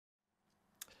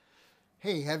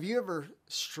Hey, have you ever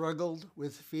struggled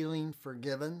with feeling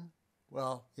forgiven?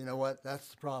 Well, you know what? That's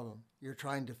the problem. You're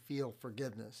trying to feel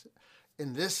forgiveness.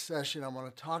 In this session, I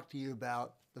want to talk to you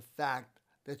about the fact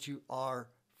that you are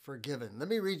forgiven. Let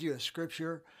me read you a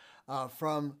scripture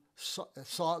from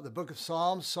the book of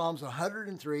Psalms, Psalms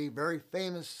 103, very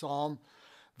famous psalm,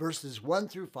 verses 1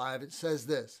 through 5. It says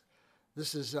this.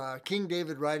 This is King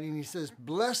David writing. He says,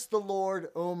 "Bless the Lord,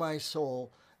 O my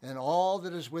soul, and all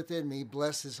that is within me,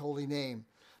 bless his holy name.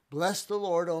 Bless the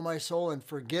Lord, O my soul, and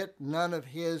forget none of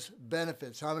his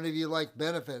benefits." How many of you like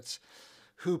benefits?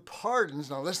 Who pardons,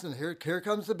 now listen, here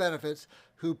comes the benefits,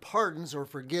 who pardons or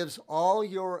forgives all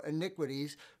your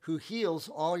iniquities, who heals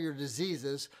all your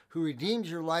diseases, who redeems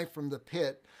your life from the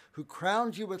pit, who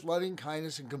crowns you with loving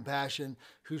kindness and compassion,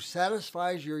 who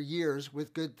satisfies your years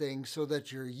with good things so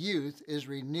that your youth is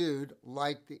renewed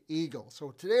like the eagle.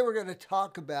 So today we're going to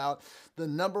talk about the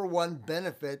number one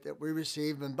benefit that we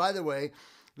receive. And by the way,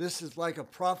 this is like a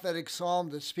prophetic psalm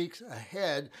that speaks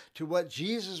ahead to what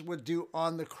Jesus would do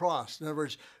on the cross. In other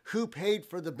words, who paid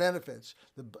for the benefits?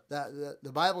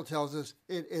 The Bible tells us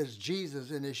it is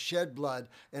Jesus and his shed blood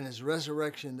and his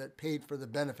resurrection that paid for the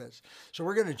benefits. So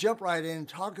we're going to jump right in and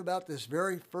talk about this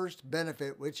very first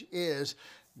benefit, which is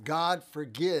God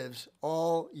forgives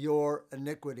all your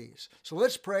iniquities. So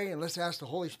let's pray and let's ask the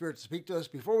Holy Spirit to speak to us.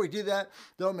 Before we do that,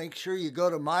 though, make sure you go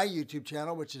to my YouTube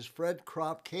channel, which is Fred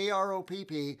Kropp,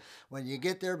 K-R-O-P-P. When you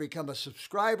get there, become a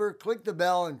subscriber, click the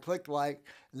bell, and click like,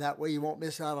 and that way you won't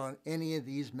miss out on any of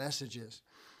these messages.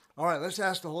 All right, let's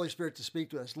ask the Holy Spirit to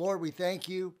speak to us. Lord, we thank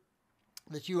you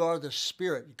that you are the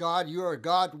Spirit. God, you are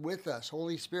God with us.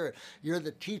 Holy Spirit, you're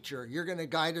the teacher. You're going to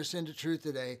guide us into truth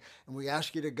today. And we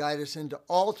ask you to guide us into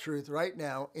all truth right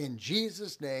now. In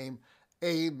Jesus' name,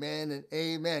 amen and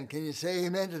amen. Can you say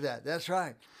amen to that? That's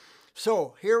right.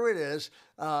 So here it is.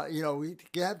 We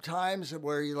have times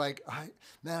where you're like,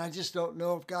 I just don't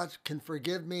know if God can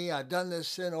forgive me. I've done this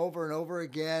sin over and over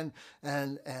again,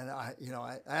 and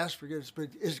I ask forgiveness. But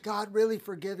is God really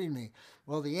forgiving me?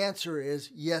 Well, the answer is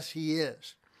yes, He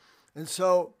is. And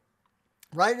so,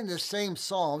 right in this same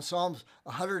psalm, Psalms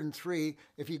 103,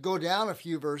 if you go down a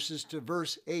few verses to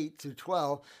verse 8 through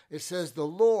 12, it says, "The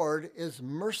Lord is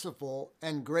merciful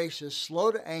and gracious,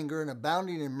 slow to anger and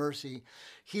abounding in mercy.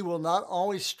 He will not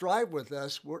always strive with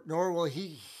us, nor will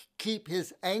he keep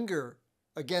his anger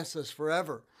against us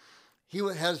forever. He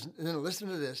has, and listen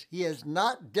to this, he has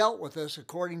not dealt with us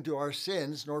according to our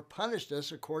sins, nor punished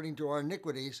us according to our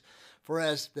iniquities. For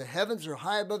as the heavens are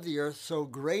high above the earth, so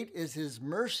great is his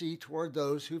mercy toward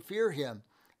those who fear him."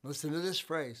 Listen to this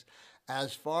phrase.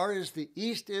 "As far as the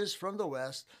east is from the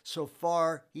west, so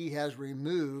far he has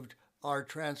removed our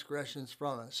transgressions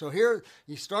from us." So here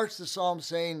he starts the psalm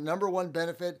saying, number one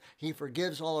benefit, he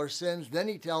forgives all our sins. Then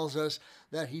he tells us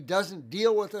that he doesn't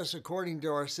deal with us according to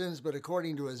our sins, but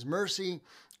according to his mercy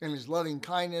and his loving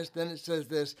kindness. Then it says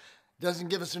this, doesn't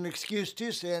give us an excuse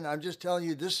to sin. I'm just telling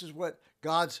you, this is what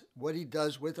he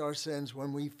does with our sins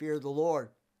when we fear the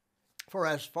Lord. "For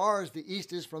as far as the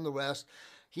east is from the west,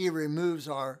 he removes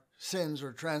our sins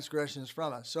or transgressions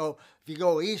from us." So if you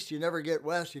go east, you never get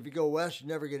west. If you go west, you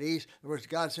never get east. In other words,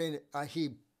 God's saying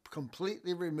he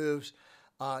completely removes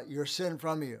your sin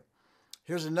from you.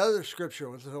 Here's another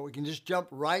scripture, so we can just jump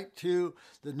right to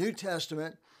the New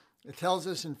Testament. It tells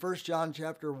us in 1 John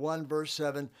chapter 1, verse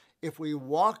 7, "If we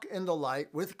walk in the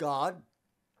light with God,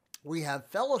 we have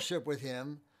fellowship with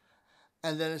him."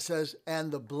 And then it says,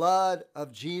 "And the blood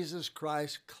of Jesus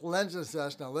Christ cleanses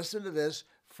us." Now listen to this,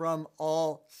 "from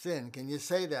all sin." Can you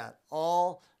say that?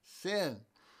 All sin.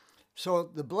 So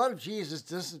the blood of Jesus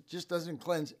just doesn't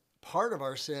cleanse part of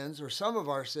our sins or some of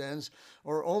our sins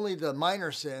or only the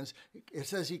minor sins. It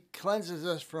says he cleanses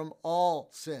us from all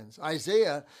sins.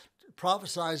 Isaiah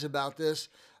prophesies about this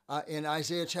in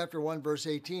Isaiah chapter 1, verse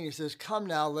 18. He says, "Come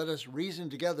now, let us reason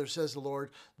together, says the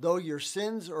Lord. Though your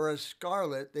sins are as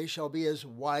scarlet, they shall be as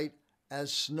white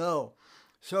as snow."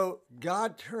 So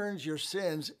God turns your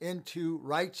sins into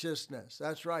righteousness.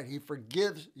 That's right. He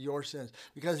forgives your sins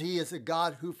because he is a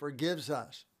God who forgives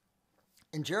us.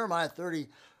 In Jeremiah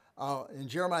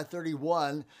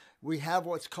 31, we have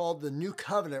what's called the New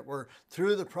Covenant, where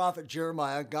through the prophet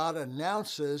Jeremiah, God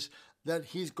announces that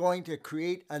he's going to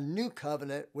create a new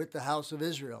covenant with the house of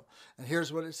Israel. And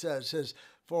here's what it says. It says,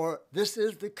 "For this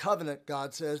is the covenant,"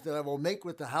 God says, "that I will make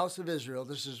with the house of Israel."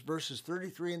 This is verses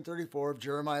 33 and 34 of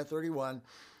Jeremiah 31.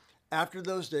 "After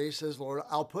those days, says Lord,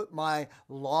 I'll put my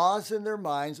laws in their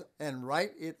minds and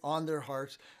write it on their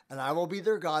hearts, and I will be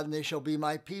their God, and they shall be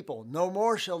my people. No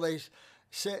more shall they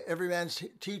say, every man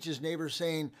teach his neighbor,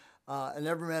 saying, and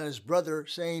every man his brother,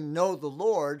 saying, know the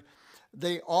Lord.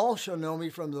 They all shall know me,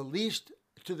 from the least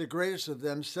to the greatest of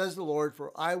them, says the Lord,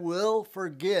 for I will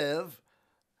forgive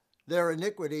their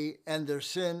iniquity, and their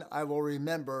sin I will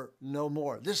remember no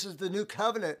more. This is the new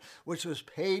covenant, which was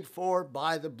paid for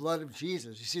by the blood of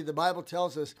Jesus. You see, the Bible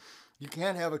tells us you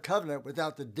can't have a covenant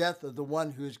without the death of the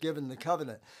one who is given the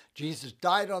covenant. Jesus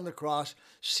died on the cross,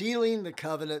 sealing the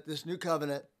covenant, this new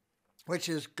covenant, which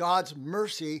is God's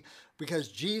mercy, because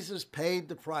Jesus paid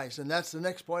the price. And that's the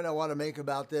next point I want to make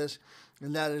about this,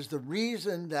 and that is the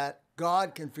reason that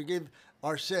God can forgive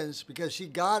our sins, because see,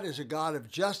 God is a God of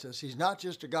justice. He's not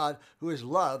just a God who is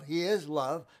love. He is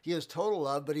love. He is total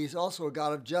love, but he's also a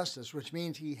God of justice, which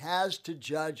means he has to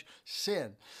judge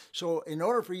sin. So in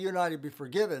order for you and I to be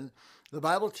forgiven, the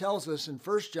Bible tells us in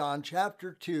 1 John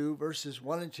chapter 2, verses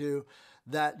 1 and 2,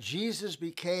 that Jesus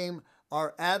became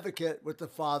our advocate with the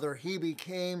Father. He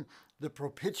became the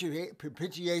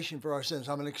propitiation for our sins.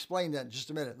 I'm going to explain that in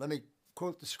just a minute. Let me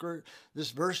quote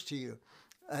this verse to you.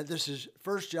 This is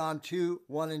 1 John 2,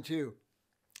 1 and 2.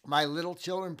 My little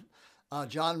children,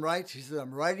 John writes, he says,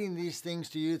 I'm writing these things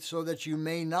to you so that you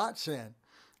may not sin.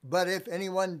 But if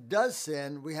anyone does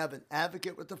sin, we have an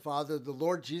advocate with the Father, the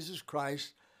Lord Jesus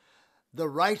Christ, the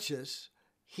righteous.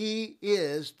 He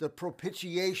is the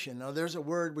propitiation. Now, there's a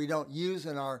word we don't use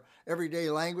in our everyday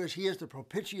language. He is the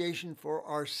propitiation for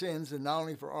our sins, and not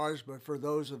only for ours, but for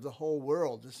those of the whole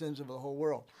world, the sins of the whole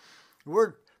world. The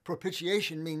word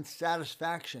propitiation means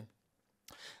satisfaction.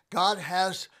 God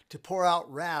has to pour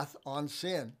out wrath on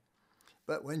sin.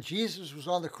 But when Jesus was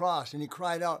on the cross and he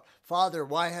cried out, Father,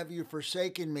 why have you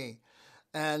forsaken me?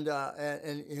 And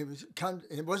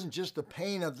it wasn't just the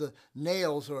pain of the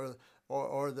nails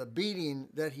or the beating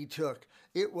that he took.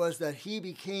 It was that he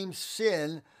became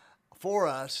sin for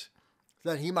us,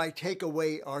 that he might take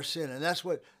away our sin. And that's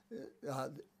what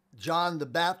John the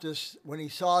Baptist, when he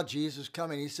saw Jesus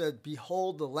coming, he said,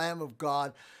 behold the Lamb of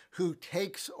God who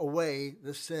takes away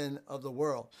the sin of the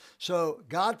world. So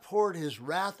God poured his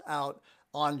wrath out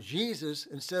on Jesus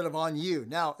instead of on you.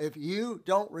 Now, if you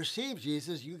don't receive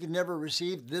Jesus, you can never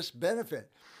receive this benefit.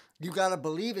 You got to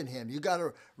believe in him. You got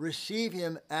to receive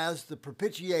him as the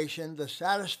propitiation, the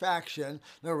satisfaction.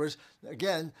 In other words,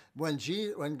 again,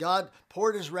 when God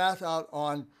poured his wrath out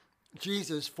on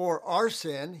Jesus for our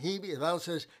sin, the Bible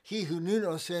says, he who knew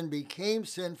no sin became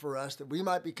sin for us, that we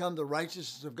might become the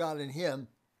righteousness of God in him.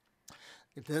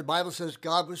 The Bible says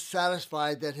God was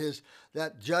satisfied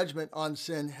that judgment on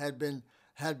sin had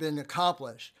been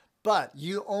accomplished. But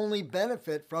you only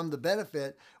benefit from the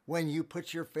benefit when you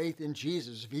put your faith in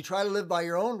Jesus. If you try to live by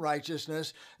your own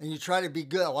righteousness and you try to be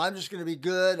good, well, I'm just going to be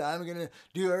good, I'm going to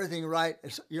do everything right,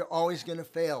 you're always going to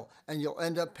fail, and you'll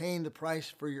end up paying the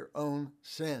price for your own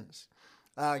sins.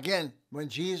 Again, when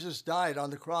Jesus died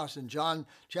on the cross in John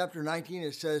chapter 19,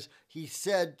 it says, he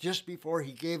said just before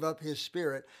he gave up his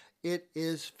spirit, it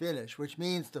is finished, which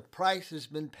means the price has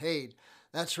been paid.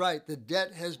 That's right, the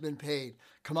debt has been paid.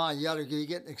 Come on, you ought to be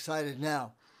getting excited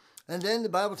now. And then the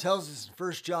Bible tells us in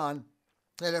 1 John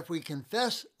that if we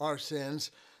confess our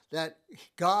sins, that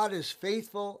God is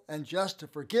faithful and just to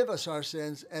forgive us our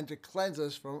sins and to cleanse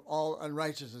us from all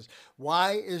unrighteousness.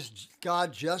 Why is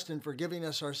God just in forgiving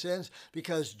us our sins?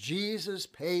 Because Jesus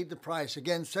paid the price.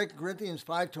 Again, 2 Corinthians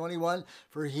 5:21,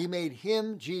 for he made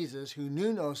him, Jesus, who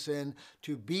knew no sin,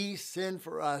 to be sin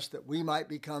for us, that we might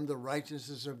become the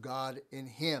righteousness of God in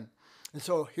him. And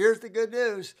so here's the good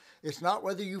news. It's not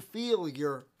whether you feel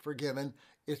you're forgiven.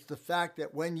 It's the fact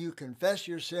that when you confess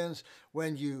your sins,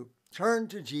 when you turn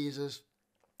to Jesus,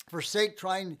 forsake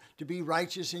trying to be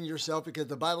righteous in yourself, because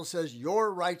the Bible says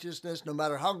your righteousness, no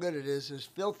matter how good it is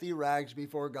filthy rags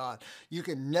before God. You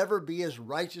can never be as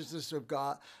righteous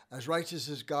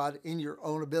as God in your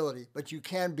own ability, but you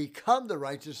can become the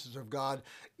righteousness of God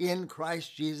in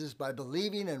Christ Jesus by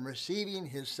believing and receiving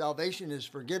his salvation, his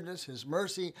forgiveness, his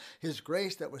mercy, his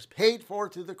grace that was paid for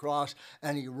through the cross,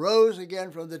 and he rose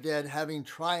again from the dead, having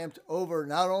triumphed over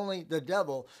not only the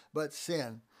devil, but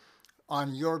sin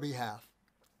on your behalf.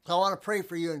 So I want to pray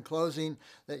for you in closing,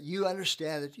 that you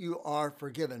understand that you are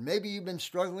forgiven. Maybe you've been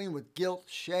struggling with guilt,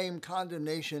 shame,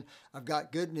 condemnation. I've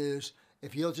got good news.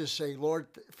 If you'll just say, Lord,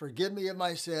 forgive me of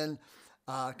my sin,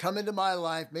 come into my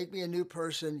life, make me a new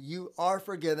person, you are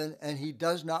forgiven, and he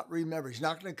does not remember. He's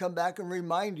not going to come back and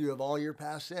remind you of all your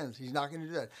past sins. He's not going to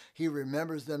do that. He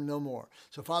remembers them no more.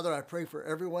 So, Father, I pray for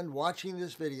everyone watching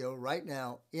this video right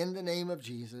now in the name of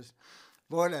Jesus.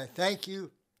 Lord, I thank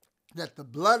you that the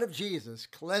blood of Jesus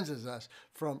cleanses us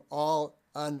from all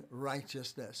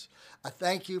unrighteousness. I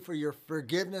thank you for your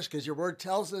forgiveness, because your word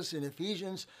tells us in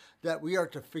Ephesians that we are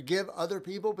to forgive other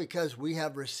people because we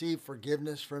have received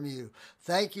forgiveness from you.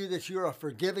 Thank you that you're a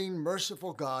forgiving,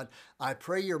 merciful God. I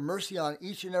pray your mercy on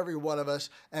each and every one of us,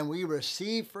 and we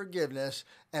receive forgiveness,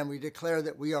 and we declare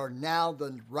that we are now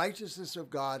the righteousness of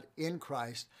God in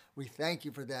Christ. We thank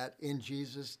you for that in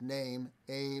Jesus' name.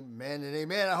 Amen and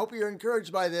amen. I hope you're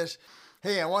encouraged by this.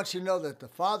 Hey, I want you to know that the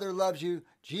Father loves you,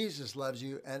 Jesus loves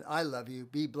you, and I love you.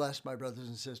 Be blessed, my brothers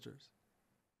and sisters.